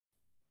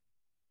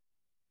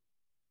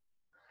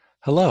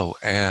Hello,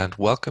 and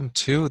welcome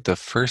to the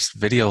first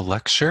video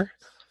lecture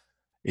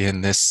in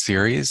this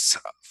series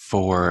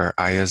for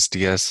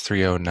ISDS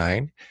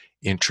 309,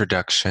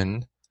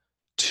 Introduction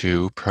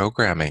to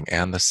Programming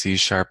and the C#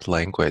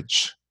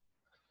 language.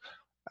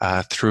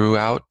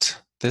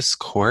 Throughout this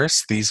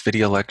course, these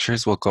video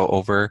lectures will go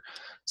over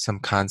some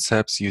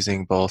concepts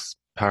using both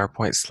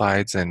PowerPoint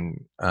slides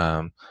and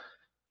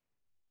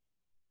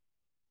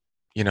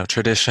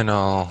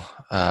traditional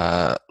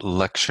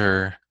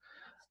lecture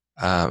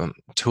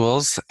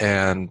tools,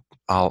 and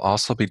I'll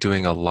also be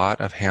doing a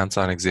lot of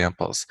hands-on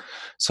examples.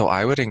 So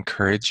I would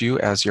encourage you,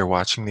 as you're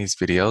watching these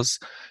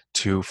videos,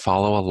 to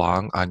follow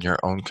along on your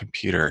own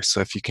computer.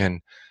 So if you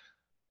can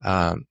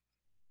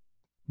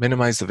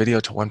minimize the video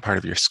to one part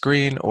of your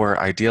screen, or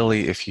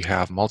ideally if you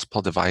have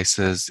multiple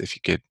devices, if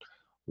you could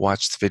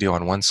watch the video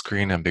on one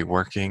screen and be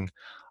working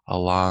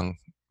along,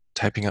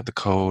 typing out the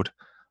code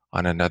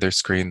on another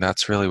screen,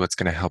 that's really what's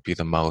going to help you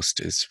the most,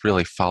 is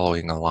really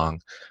following along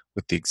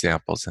with the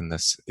examples in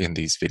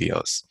these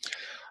videos.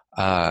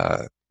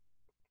 We're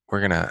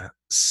going to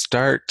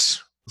start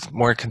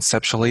more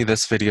conceptually.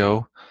 This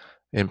video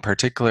in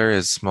particular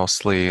is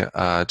mostly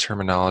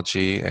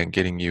terminology and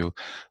getting you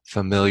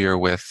familiar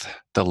with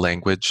the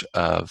language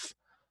of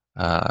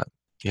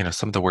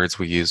some of the words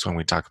we use when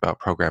we talk about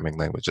programming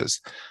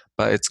languages.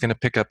 But it's going to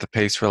pick up the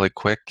pace really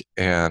quick,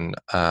 and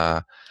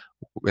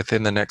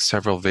within the next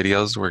several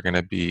videos, we're going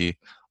to be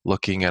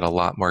looking at a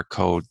lot more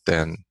code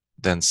than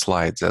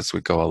slides as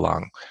we go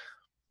along.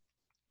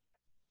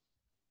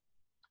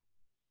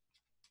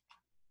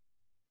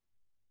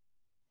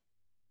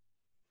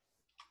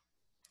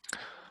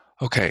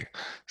 Okay,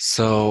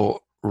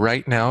 so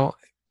right now,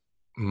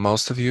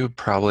 most of you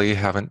probably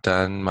haven't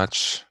done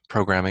much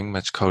programming,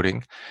 much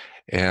coding,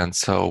 and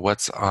so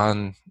what's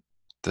on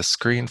the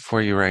screen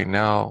for you right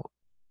now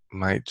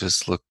might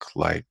just look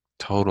like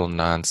total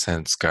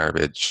nonsense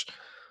garbage,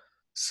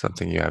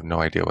 something you have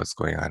no idea what's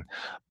going on.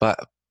 But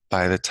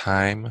by the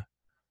time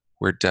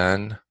we're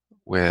done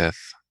with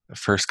the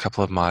first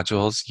couple of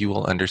modules, you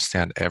will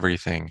understand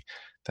everything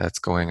that's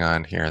going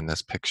on here in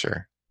this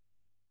picture.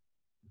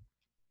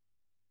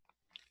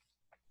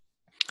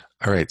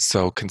 All right,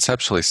 so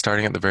conceptually,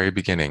 starting at the very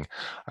beginning,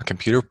 a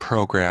computer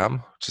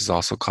program, which is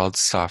also called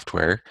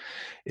software,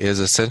 is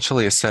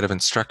essentially a set of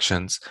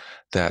instructions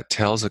that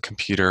tells a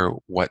computer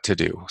what to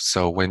do.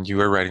 So when you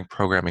are writing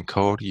programming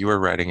code, you are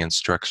writing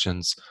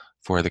instructions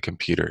for the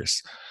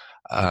computers.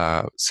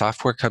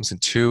 Software comes in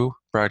two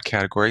broad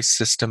categories: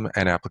 system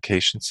and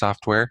application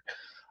software.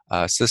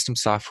 System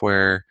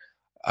software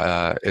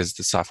is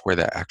the software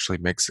that actually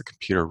makes the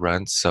computer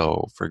run.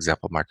 So, for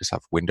example,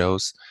 Microsoft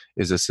Windows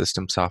is a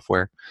system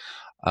software.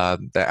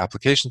 The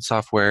application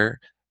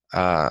software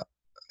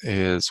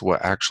is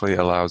what actually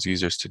allows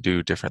users to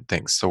do different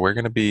things. So we're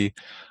going to be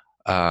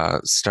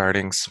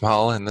starting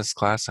small in this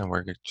class, and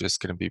we're just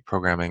going to be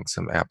programming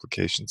some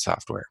application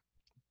software.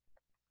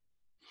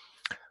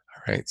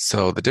 All right,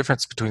 so the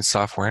difference between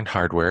software and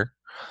hardware.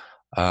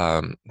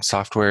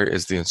 Software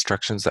is the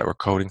instructions that we're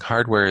coding.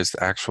 Hardware is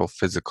the actual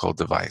physical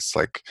device,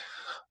 like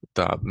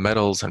the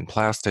metals and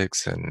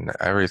plastics and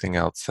everything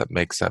else that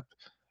makes up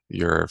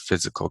your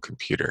physical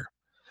computer.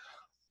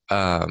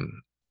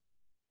 In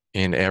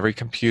every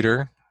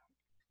computer,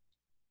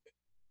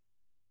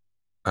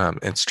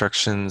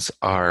 instructions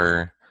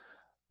are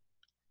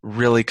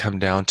really come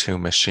down to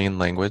machine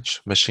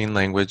language. Machine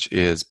language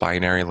is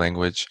binary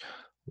language,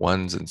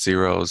 ones and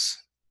zeros.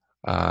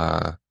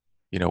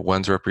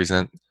 Ones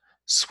represent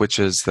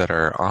switches that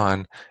are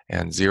on,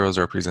 and zeros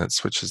represent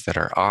switches that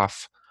are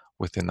off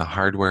within the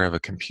hardware of a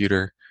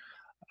computer.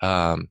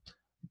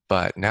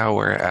 But now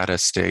we're at a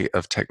state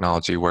of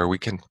technology where we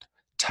can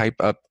type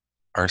up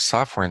our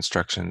software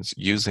instructions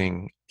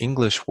using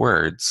English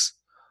words.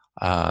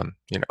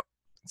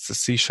 It's a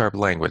C#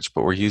 language,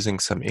 but we're using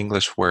some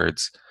English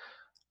words,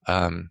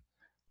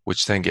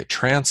 which then get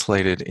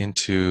translated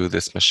into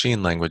this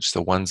machine language,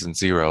 the ones and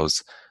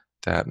zeros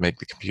that make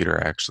the computer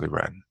actually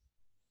run.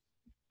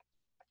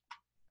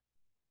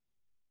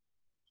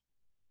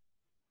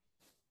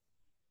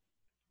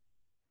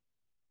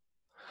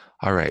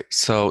 All right,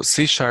 so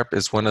C#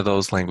 is one of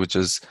those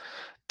languages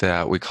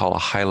that we call a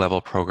high-level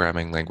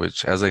programming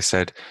language. As I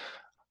said,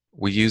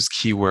 we use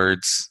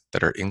keywords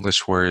that are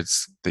English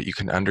words that you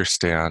can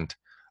understand,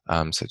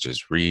 such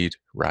as read,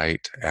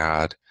 write,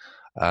 add.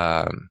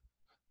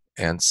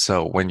 And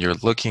so when you're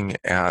looking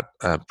at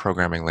a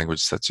programming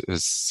language such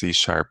as C#,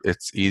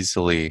 it's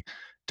easily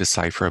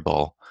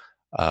decipherable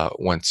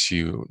once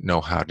you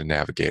know how to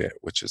navigate it,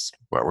 which is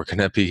what we're going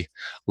to be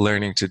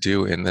learning to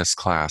do in this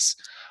class.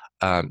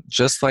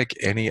 Just like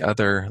any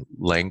other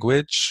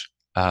language,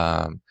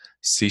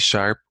 C#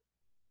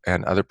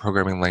 and other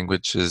programming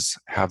languages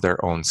have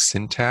their own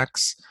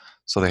syntax,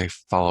 so they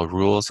follow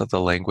rules of the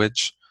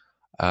language.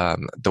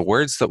 The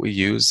words that we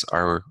use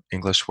are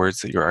English words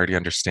that you already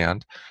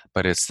understand,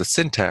 but it's the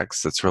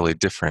syntax that's really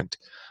different.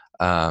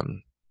 That's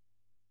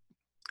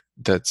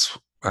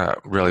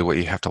really what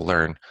you have to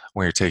learn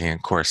when you're taking a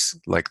course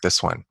like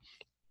this one.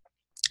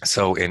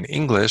 So in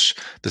English,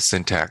 the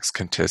syntax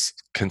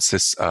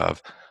consists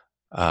of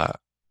uh,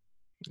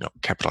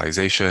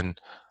 capitalization,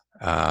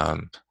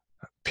 um,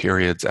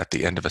 periods at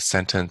the end of a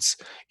sentence,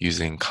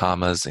 using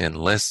commas in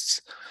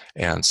lists,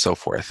 and so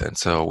forth. And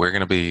so we're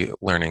going to be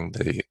learning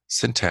the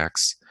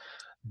syntax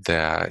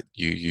that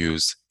you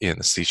use in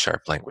the C#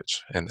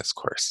 language in this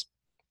course.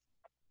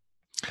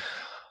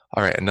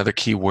 All right, another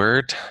key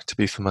word to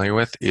be familiar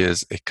with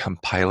is a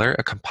compiler.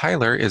 A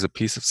compiler is a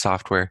piece of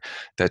software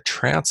that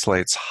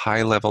translates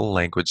high-level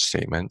language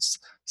statements,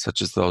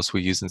 such as those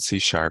we use in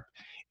C#,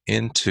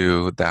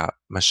 into that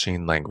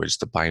machine language,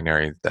 the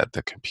binary that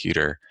the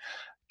computer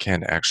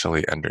can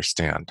actually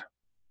understand.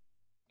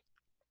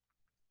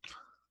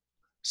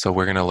 So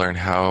we're going to learn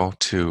how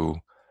to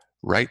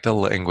write the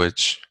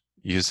language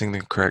using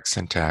the correct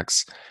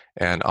syntax,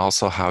 and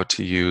also how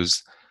to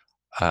use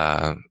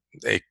uh,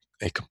 a,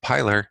 a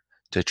compiler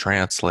to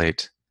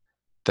translate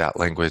that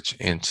language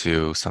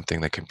into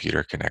something the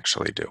computer can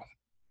actually do.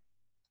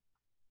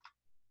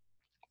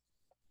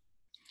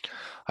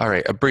 All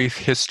right, a brief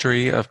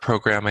history of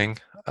programming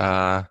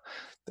that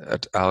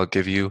I'll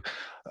give you.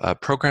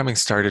 Programming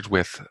started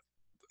with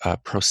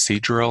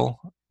procedural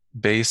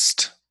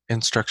based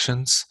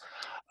instructions.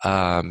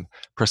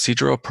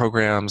 Procedural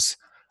programs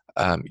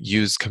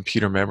use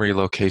computer memory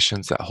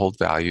locations that hold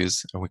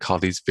values, and we call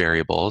these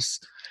variables.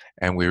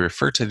 And we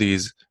refer to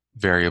these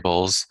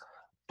variables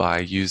by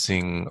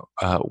using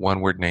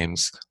one-word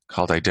names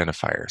called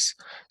identifiers.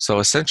 So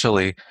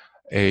essentially,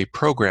 a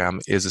program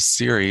is a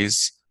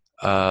series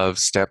of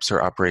steps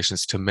or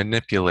operations to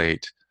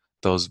manipulate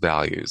those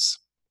values.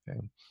 Okay?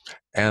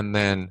 And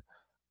then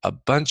a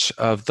bunch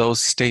of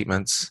those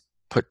statements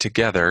put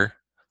together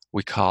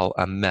we call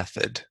a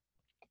method.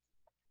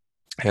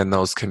 And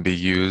those can be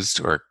used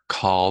or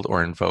called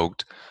or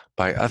invoked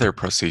by other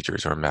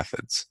procedures or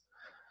methods.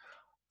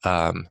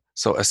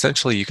 So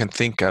essentially, you can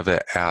think of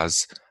it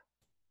as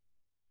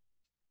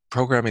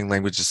programming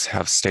languages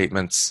have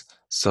statements,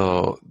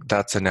 so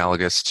that's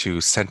analogous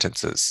to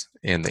sentences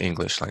in the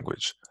English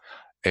language.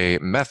 A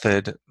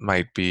method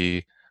might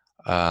be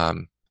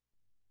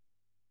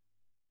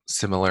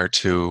similar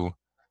to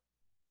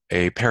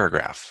a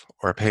paragraph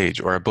or a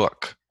page or a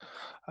book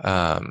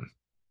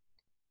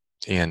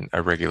in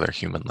a regular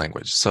human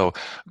language. So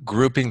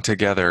grouping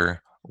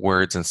together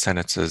words and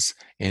sentences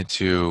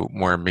into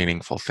more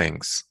meaningful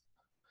things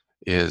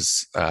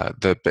is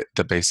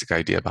the basic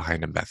idea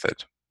behind a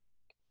method.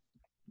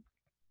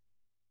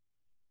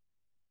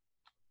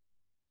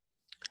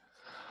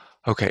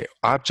 Okay,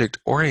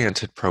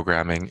 object-oriented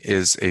programming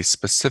is a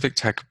specific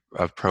type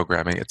of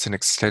programming. It's an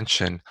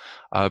extension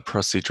of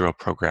procedural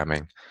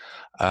programming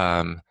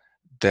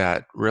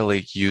that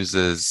really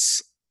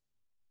uses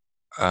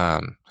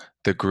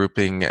the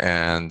grouping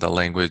and the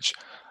language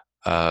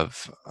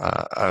of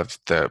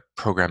the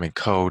programming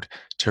code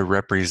to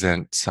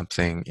represent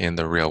something in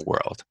the real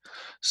world.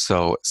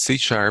 So C#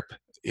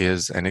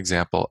 is an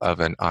example of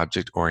an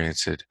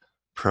object-oriented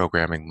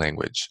programming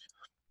language.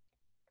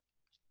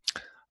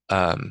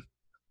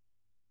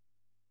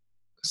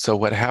 So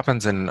what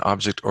happens in an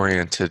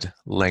object-oriented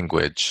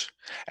language,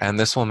 and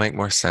this will make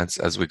more sense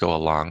as we go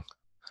along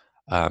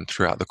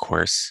throughout the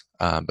course,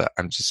 but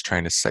I'm just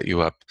trying to set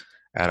you up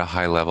at a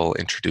high level,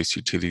 introduce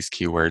you to these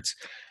keywords.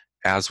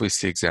 As we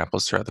see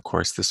examples throughout the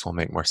course, this will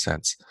make more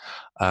sense.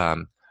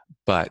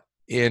 But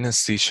in a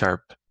C#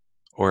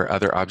 or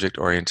other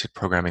object-oriented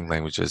programming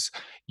languages,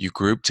 you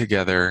group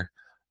together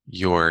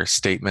your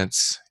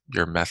statements,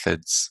 your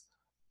methods,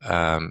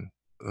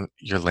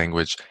 your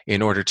language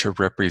in order to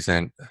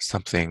represent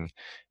something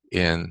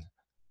in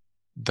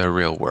the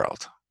real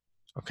world.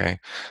 Okay,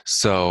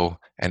 so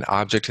an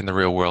object in the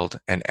real world,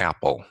 an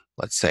apple,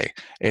 let's say,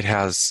 it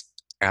has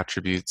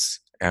attributes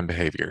and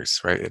behaviors,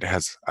 right? It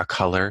has a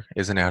color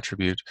is an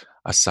attribute,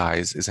 a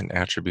size is an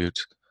attribute,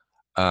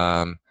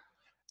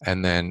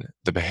 and then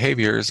the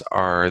behaviors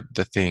are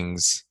the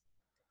things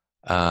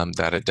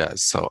that it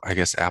does. So I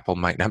guess apple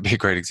might not be a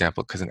great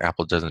example because an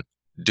apple doesn't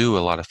do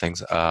a lot of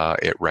things.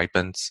 It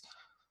ripens.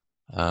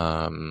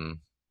 Um,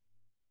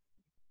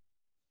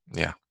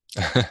 yeah.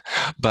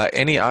 But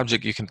any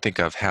object you can think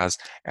of has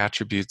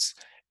attributes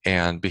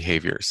and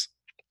behaviors.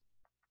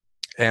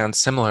 And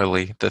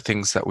similarly, the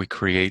things that we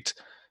create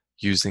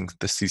using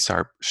the C#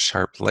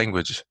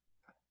 language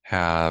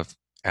have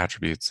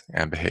attributes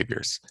and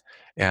behaviors.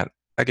 And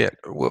again,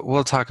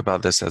 we'll talk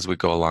about this as we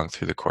go along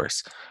through the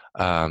course.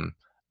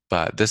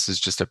 But this is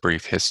just a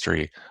brief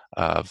history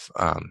of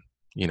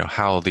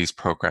how these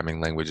programming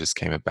languages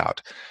came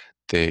about.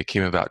 They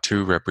came about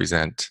to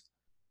represent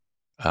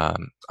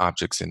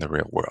objects in the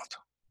real world.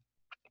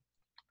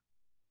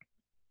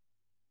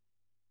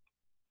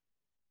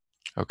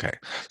 Okay,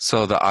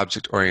 so the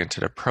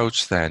object-oriented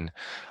approach then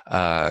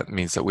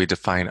means that we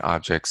define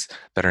objects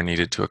that are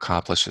needed to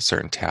accomplish a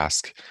certain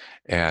task,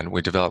 and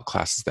we develop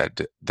classes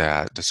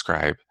that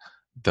describe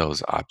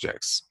those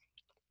objects.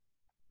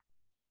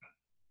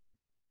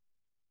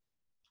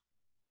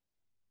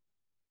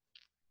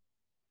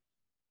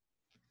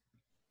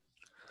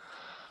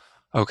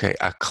 Okay,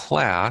 a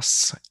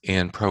class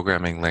in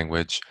programming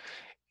language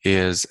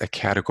is a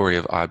category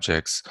of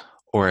objects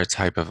or a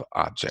type of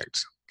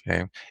object.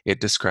 Okay,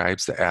 it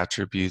describes the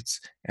attributes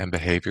and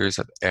behaviors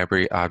of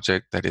every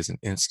object that is an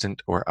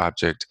instant or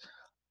object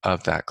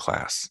of that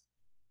class.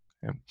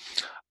 Okay.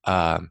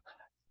 Um,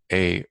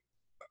 a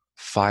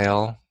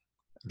file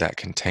that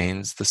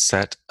contains the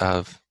set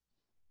of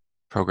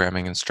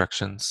programming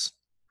instructions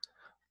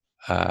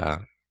uh,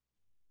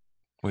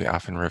 we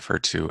often refer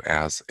to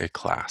as a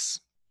class.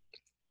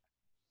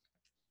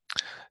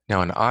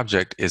 Now, an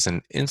object is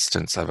an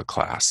instance of a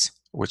class,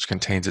 which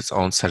contains its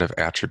own set of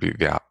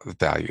attribute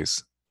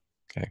values.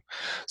 Okay,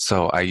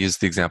 so I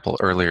used the example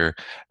earlier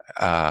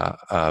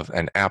of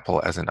an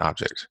apple as an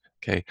object.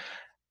 Okay,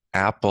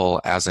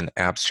 apple as an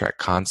abstract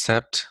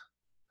concept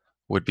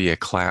would be a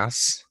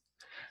class.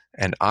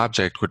 An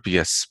object would be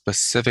a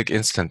specific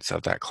instance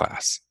of that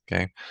class.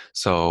 Okay,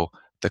 so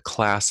the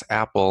class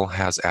apple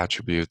has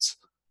attributes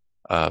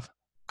of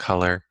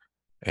color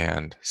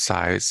and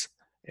size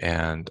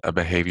and a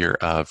behavior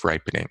of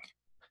ripening.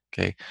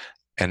 Okay,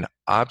 an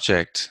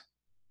object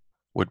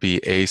would be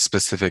a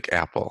specific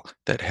apple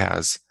that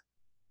has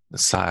the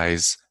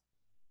size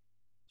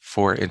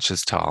 4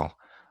 inches tall,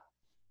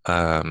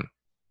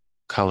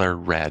 color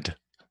red,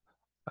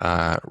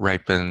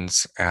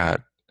 ripens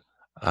at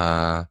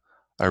a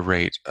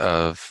rate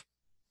of,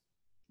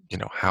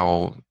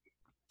 how,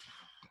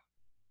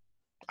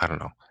 I don't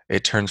know,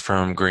 it turns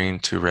from green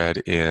to red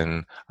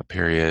in a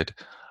period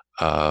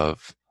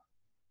of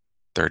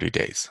 30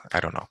 days. I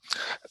don't know.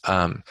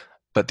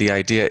 But the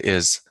idea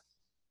is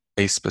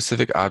a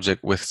specific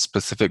object with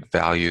specific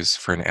values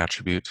for an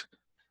attribute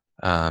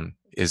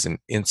is an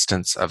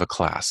instance of a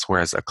class,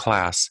 whereas a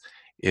class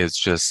is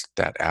just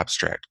that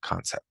abstract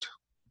concept.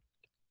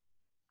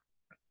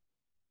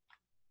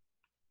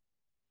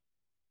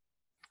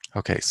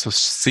 Okay, so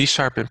C#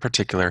 in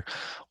particular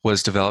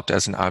was developed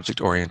as an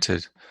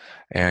object-oriented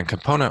and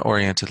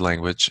component-oriented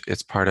language.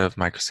 It's part of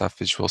Microsoft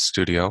Visual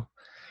Studio.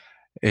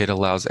 It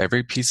allows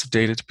every piece of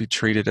data to be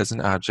treated as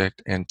an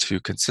object and to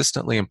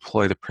consistently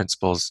employ the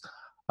principles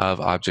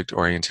of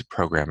object-oriented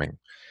programming.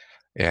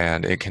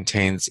 And it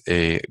contains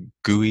a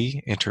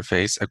GUI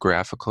interface, a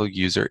graphical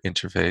user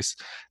interface,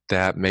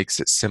 that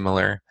makes it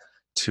similar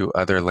to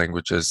other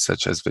languages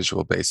such as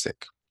Visual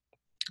Basic.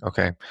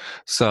 Okay,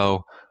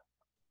 so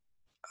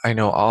I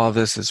know all of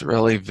this is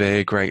really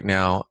vague right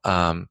now,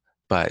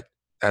 but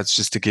that's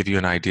just to give you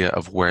an idea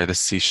of where the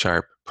C#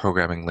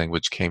 programming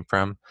language came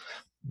from.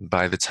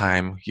 By the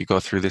time you go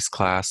through this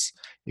class,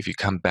 if you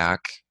come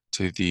back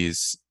to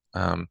these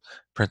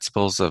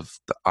principles of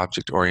the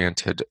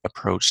object-oriented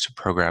approach to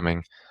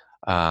programming,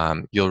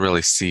 you'll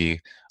really see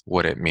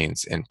what it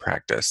means in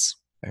practice.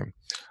 Okay?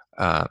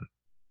 Um,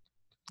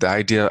 the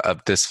idea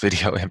of this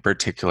video in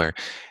particular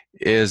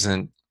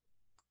isn't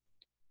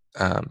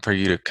for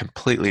you to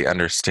completely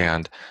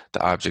understand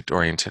the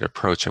object-oriented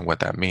approach and what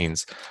that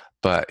means,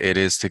 but it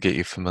is to get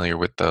you familiar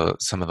with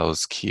some of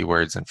those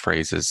keywords and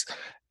phrases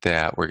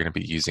that we're going to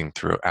be using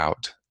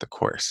throughout the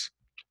course.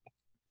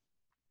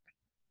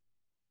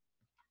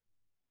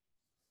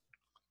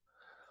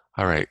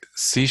 All right,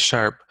 C#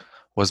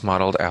 was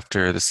modeled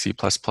after the C++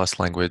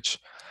 language.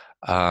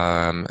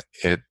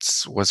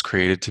 It was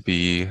created to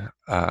be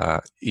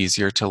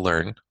easier to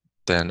learn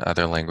than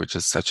other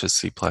languages such as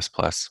C++.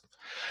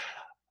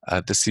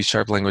 The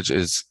C# language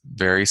is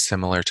very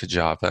similar to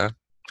Java.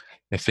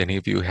 If any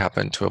of you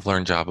happen to have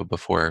learned Java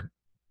before,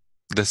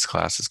 this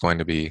class is going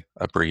to be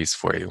a breeze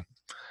for you.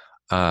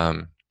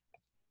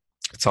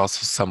 It's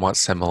also somewhat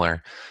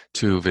similar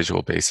to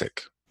Visual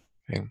Basic,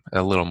 okay?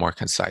 A little more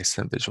concise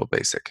than Visual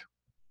Basic.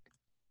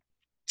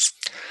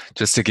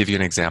 Just to give you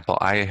an example,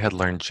 I had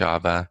learned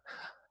Java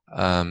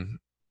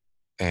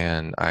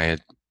and I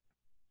had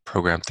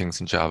programmed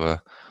things in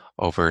Java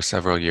over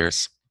several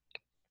years.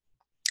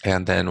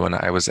 And then when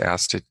I was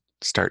asked to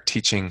start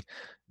teaching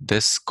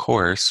this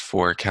course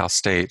for Cal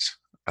State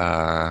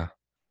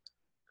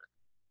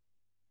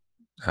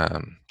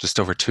just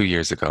over 2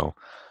 years ago,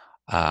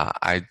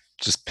 I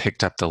just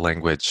picked up the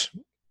language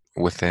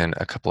within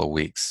a couple of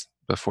weeks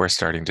before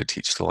starting to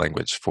teach the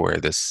language for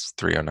this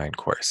 309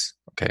 course.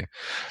 Okay,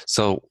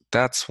 so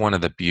that's one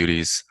of the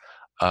beauties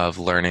of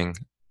learning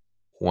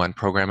one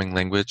programming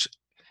language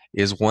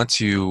is once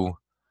you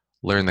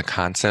learn the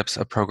concepts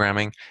of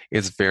programming,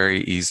 it's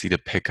very easy to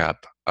pick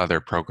up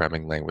other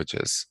programming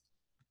languages.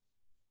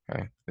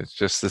 Okay? It's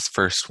just this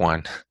first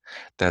one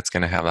that's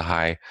going to have a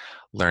high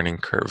learning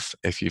curve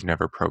if you've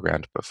never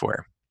programmed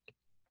before.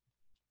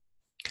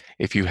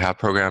 If you have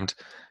programmed,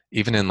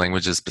 even in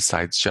languages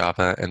besides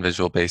Java and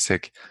Visual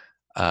Basic,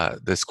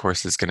 this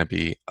course is going to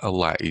be a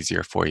lot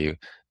easier for you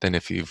than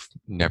if you've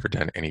never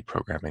done any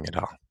programming at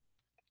all.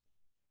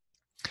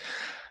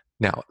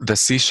 Now, the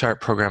C#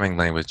 programming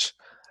language,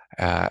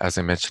 as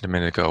I mentioned a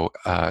minute ago,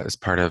 is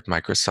part of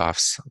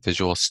Microsoft's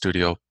Visual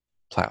Studio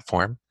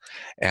platform.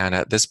 And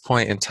at this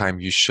point in time,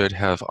 you should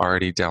have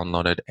already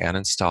downloaded and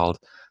installed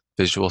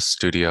Visual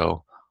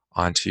Studio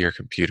onto your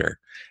computer.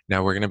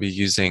 Now, we're going to be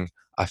using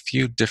a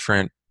few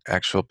different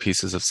actual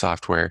pieces of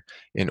software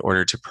in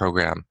order to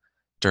program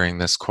during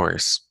this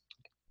course.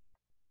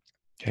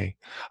 Okay,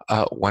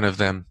 one of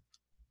them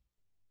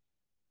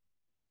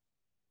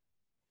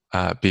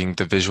being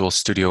the Visual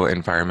Studio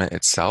environment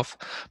itself,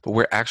 but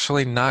we're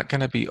actually not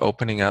going to be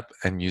opening up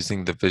and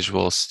using the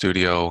Visual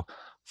Studio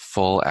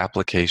full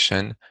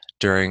application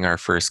during our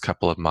first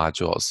couple of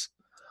modules.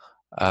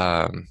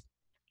 Let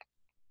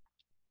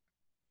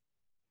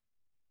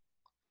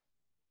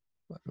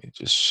me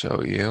just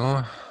show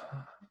you.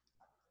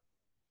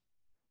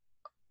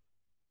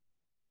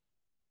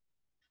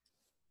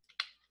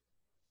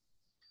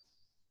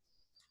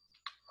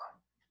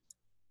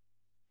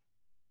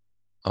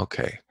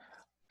 Okay.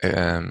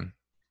 In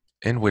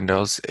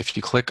Windows, if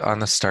you click on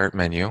the Start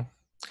menu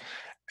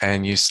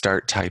and you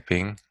start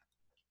typing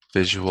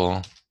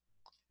Visual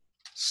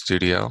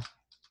Studio,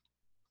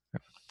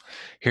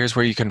 here's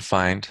where you can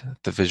find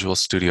the Visual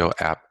Studio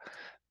app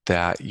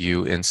that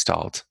you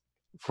installed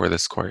for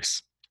this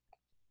course.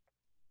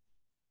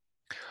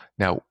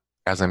 Now,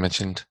 as I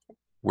mentioned,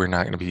 we're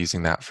not going to be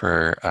using that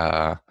for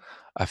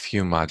a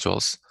few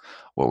modules.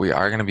 What we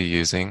are going to be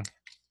using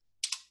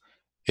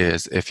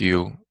is if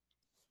you,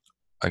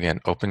 again,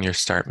 open your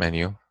Start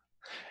menu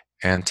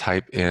and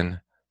type in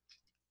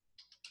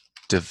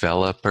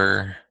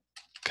developer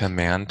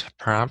command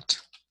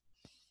prompt,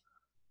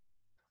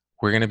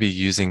 we're going to be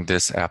using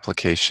this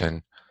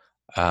application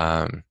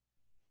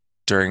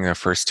during the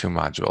first two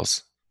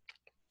modules.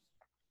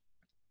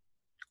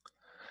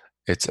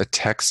 It's a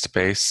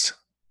text-based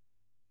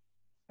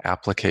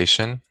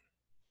application,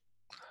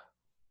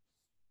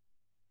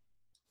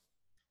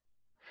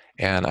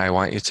 and I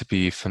want you to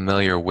be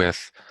familiar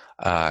with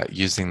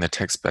using the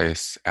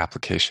text-based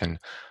application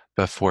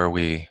before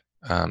we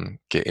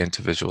get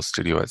into Visual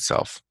Studio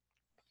itself.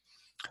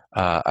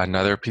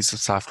 Another piece of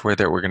software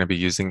that we're going to be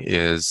using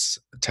is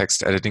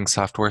text editing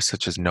software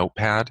such as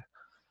Notepad.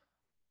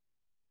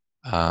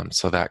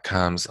 So that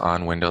comes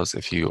on Windows.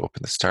 If you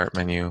open the Start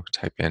menu,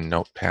 type in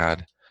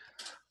Notepad.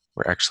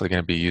 We're actually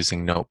going to be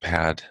using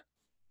Notepad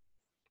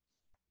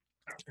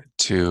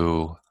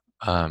to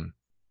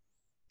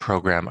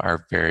program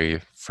our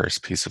very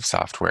first piece of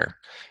software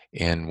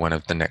in one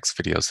of the next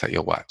videos that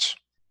you'll watch.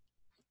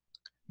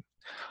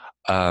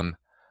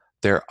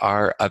 There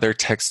are other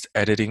text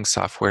editing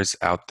softwares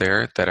out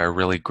there that are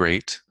really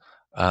great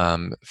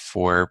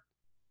for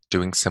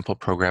doing simple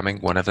programming.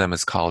 One of them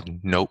is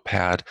called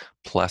Notepad++.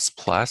 Let's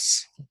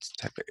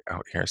type it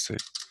out here. So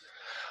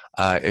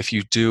if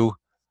you do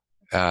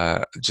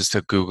just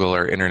a Google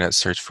or internet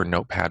search for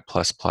Notepad++,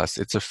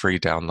 it's a free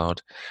download.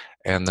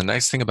 And the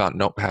nice thing about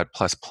Notepad++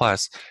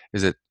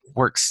 is it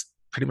works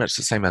pretty much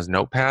the same as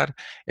Notepad,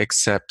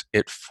 except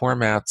it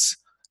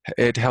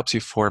helps you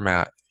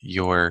format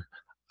your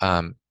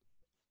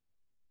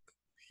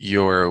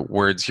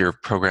words, your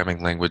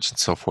programming language, and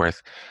so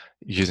forth,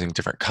 using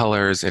different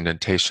colors,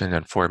 indentation,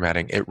 and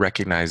formatting. It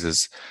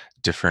recognizes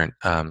different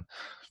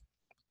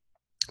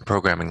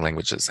programming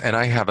languages. And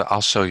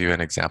I'll show you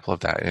an example of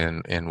that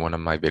in one of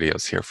my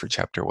videos here for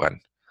chapter 1.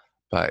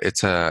 But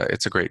it's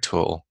a great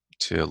tool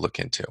to look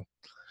into.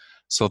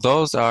 So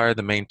those are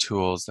the main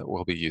tools that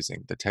we'll be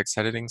using: the text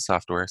editing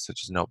software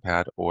such as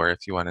Notepad, or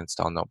if you want to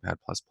install Notepad++,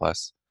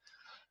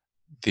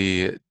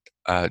 the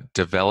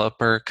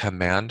developer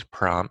command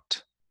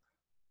prompt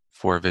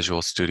for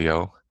Visual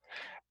Studio,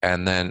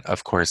 and then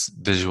of course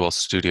Visual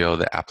Studio,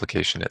 the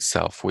application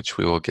itself, which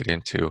we will get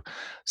into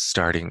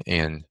starting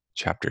in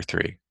chapter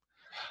 3.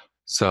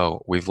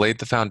 So we've laid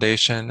the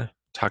foundation,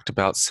 talked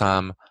about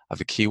some of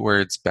the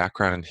keywords,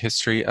 background, and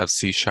history of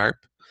C#.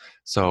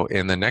 So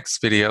in the next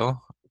video,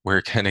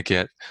 we're going to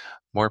get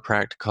more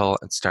practical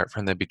and start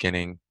from the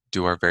beginning,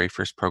 do our very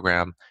first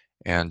program,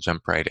 and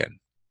jump right in.